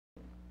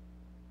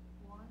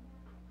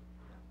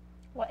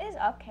What is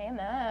up,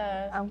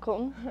 KMS? I'm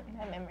Colton.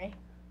 My memory.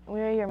 We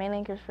are your main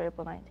anchors for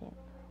April 19th.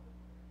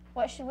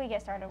 What should we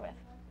get started with?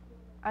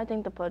 I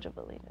think the Pledge of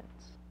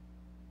Allegiance.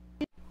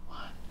 1,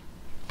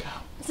 go.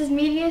 This is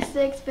Media's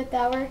 5th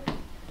hour.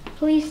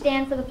 Please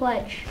stand for the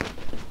pledge.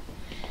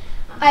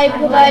 I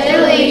pledge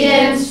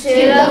allegiance to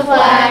the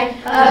flag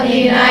of the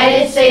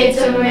United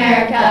States of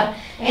America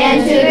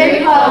and to the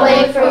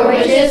republic for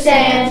which it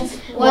stands,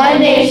 one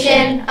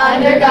nation,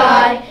 under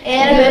God,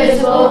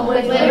 indivisible,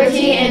 with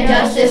liberty and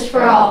justice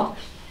for all.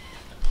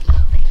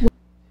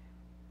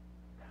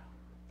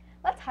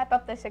 Let's hype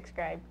up the 6th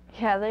grade.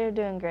 Yeah, they're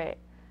doing great.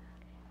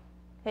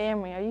 Hey,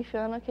 Emery, are you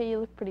feeling okay? You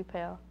look pretty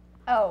pale.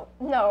 Oh,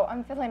 no,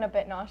 I'm feeling a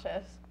bit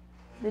nauseous.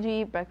 Did you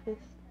eat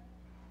breakfast?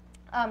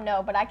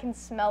 No, but I can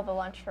smell the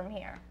lunch from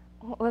here.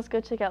 Well, let's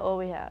go check out what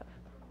we have.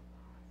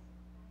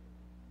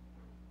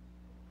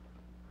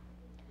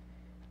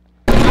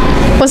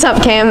 What's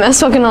up,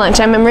 KMS? Welcome to Lunch.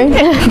 I'm Emery.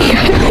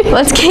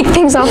 Let's kick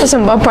things off with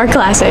some ballpark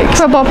classics.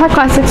 For ballpark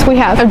classics, we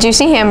have A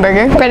juicy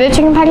hamburger, breaded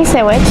chicken patty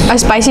sandwich. a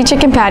spicy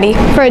chicken patty.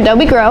 For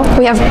Adobe Grill,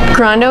 We have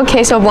Grande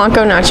Queso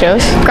Blanco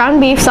nachos.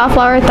 ground beef soft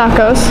flour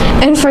tacos.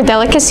 And for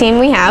delicacy,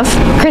 we have,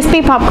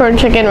 Crispy popcorn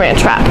chicken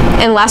ranch wrap.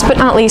 and last but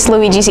not least,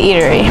 Luigi's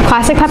Eatery.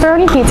 Classic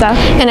pepperoni pizza.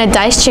 And a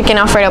diced chicken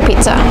Alfredo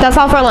pizza. That's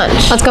all for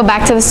lunch. Let's go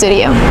back to the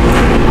studio.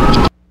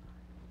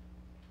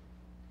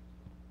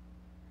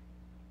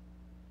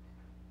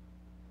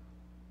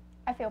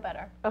 I feel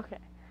better. Okay.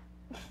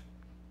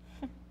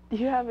 Do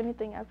you have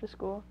anything after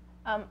school?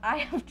 I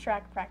have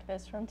track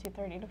practice from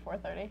 2:30 to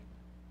 4:30.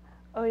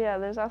 Oh yeah,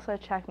 there's also a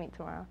track meet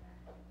tomorrow.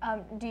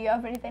 Do you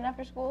have anything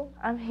after school?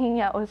 I'm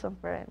hanging out with some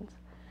friends.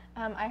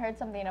 I heard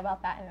something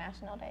about that in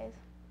National Days.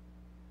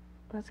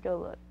 Let's go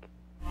look.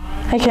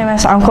 Hey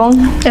KMS, I'm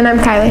Colton. And I'm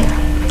Kylie.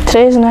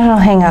 Today is National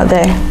Hangout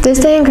Day. This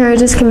day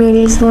encourages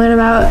communities to learn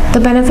about the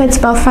benefits,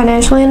 both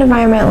financially and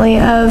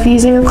environmentally, of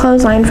using a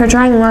clothesline for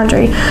drying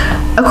laundry.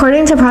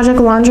 According to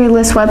Project Laundry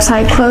List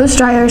website, clothes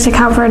dryers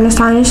account for an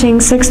astonishing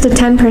 6 to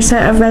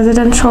 10% of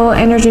residential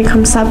energy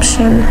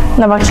consumption.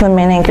 Now back to the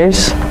main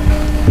anchors.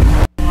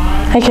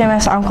 Hey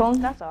KMS, I'm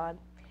Colton. That's odd.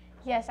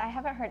 Yes, I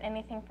haven't heard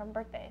anything from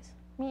birthdays.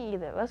 Me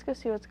either. Let's go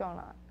see what's going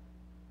on.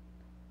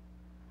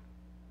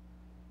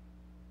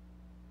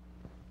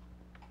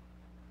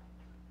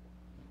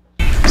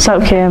 What's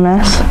up,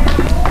 KMS?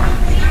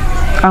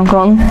 I'm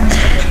Colton.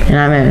 And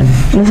I'm Evan.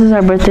 This is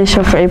our birthday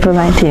show for April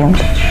 19th.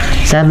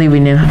 Sadly, we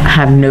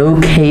have no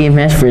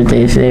KMS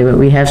birthdays today, but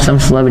we have some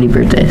celebrity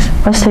birthdays.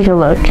 Let's take a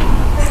look.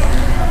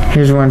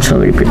 Here's one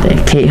celebrity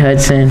birthday. Kate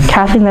Hudson,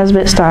 Kathy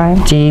Nesbitt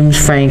Stein. James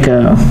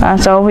Franco.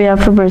 That's all we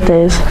have for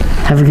birthdays.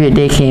 Have a great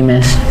day,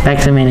 KMS. Back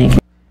to the main anchor.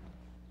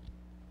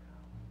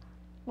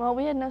 Well,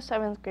 we had no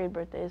 7th grade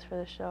birthdays for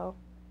the show.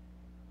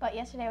 But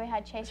yesterday we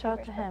had Chase Shout out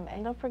Weaver's to him. birthday.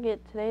 And don't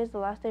forget, today is the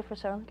last day for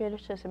 7th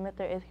graders to submit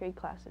their 8th grade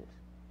classes.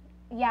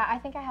 Yeah, I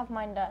think I have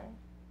mine done.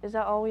 Is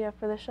that all we have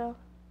for the show?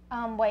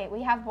 Wait,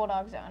 we have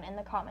Bulldog Zone in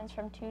the Commons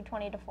from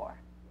 2:20 to 4.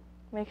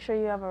 Make sure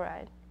you have a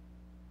ride.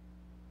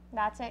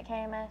 That's it,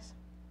 KMS.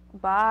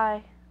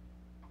 Bye.